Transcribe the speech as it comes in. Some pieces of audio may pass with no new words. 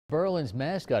Berlin's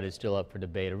mascot is still up for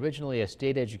debate. Originally,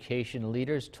 state education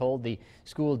leaders told the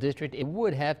school district it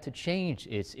would have to change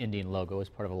its Indian logo as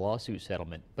part of a lawsuit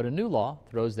settlement. But a new law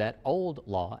throws that old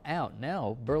law out.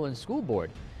 Now, Berlin's school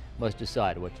board must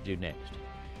decide what to do next.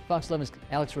 Fox 11's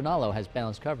Alex Rinaldo has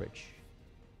balanced coverage.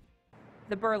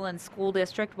 The Berlin School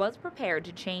District was prepared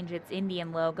to change its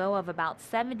Indian logo of about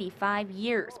 75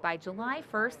 years by July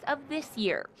 1st of this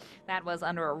year. That was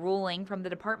under a ruling from the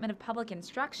Department of Public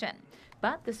Instruction.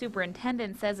 But the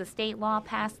superintendent says a state law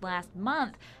passed last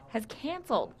month has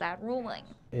canceled that ruling.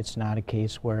 It's not a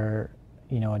case where,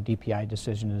 a DPI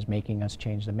decision is making us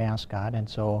change the mascot, and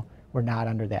so we're not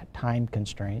under that time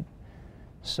constraint.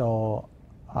 So,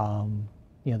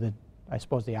 I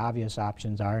suppose the obvious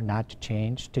options are not to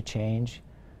change,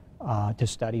 to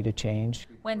study to change.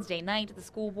 Wednesday night, the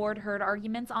school board heard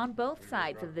arguments on both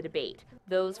sides of the debate.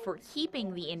 Those for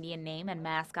keeping the Indian name and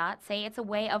mascot say it's a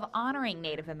way of honoring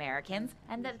Native Americans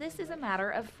and that this is a matter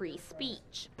of free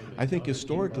speech. I think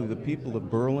historically the people of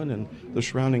Berlin and the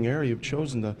surrounding area have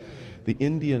chosen the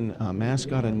Indian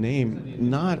mascot and name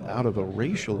not out of a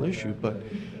racial issue, but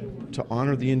to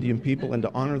honor the Indian people and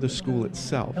to honor the school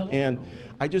itself. And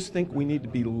I just think we need to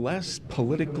be less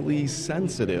politically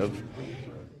sensitive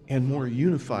and more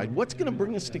unified. What's going to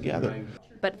bring us together?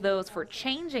 But those for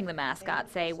changing the mascot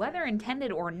say whether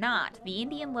intended or not, the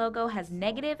Indian logo has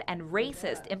negative and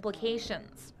racist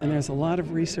implications. And there's a lot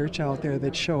of research out there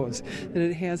that shows that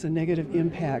it has a negative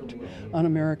impact on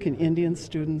American Indian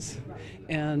students,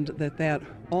 and that there's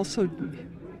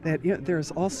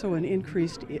also an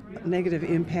increased negative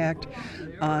impact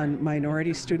on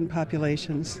minority student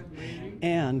populations.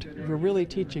 And we're really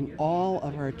teaching all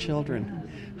of our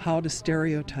children how to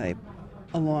stereotype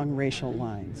along racial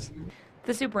lines.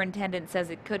 The superintendent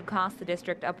says it could cost the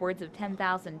district upwards of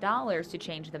 $10,000 to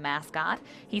change the mascot.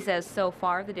 He says so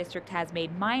far the district has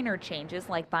made minor changes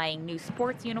like buying new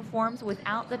sports uniforms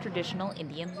without the traditional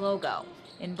Indian logo.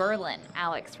 In Berlin,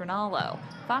 Alex Rinaldo,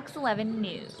 Fox 11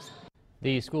 News.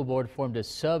 The school board formed a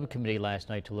subcommittee last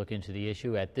night to look into the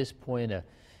issue. At this point,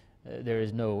 there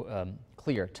is no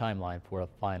clear timeline for a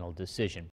final decision.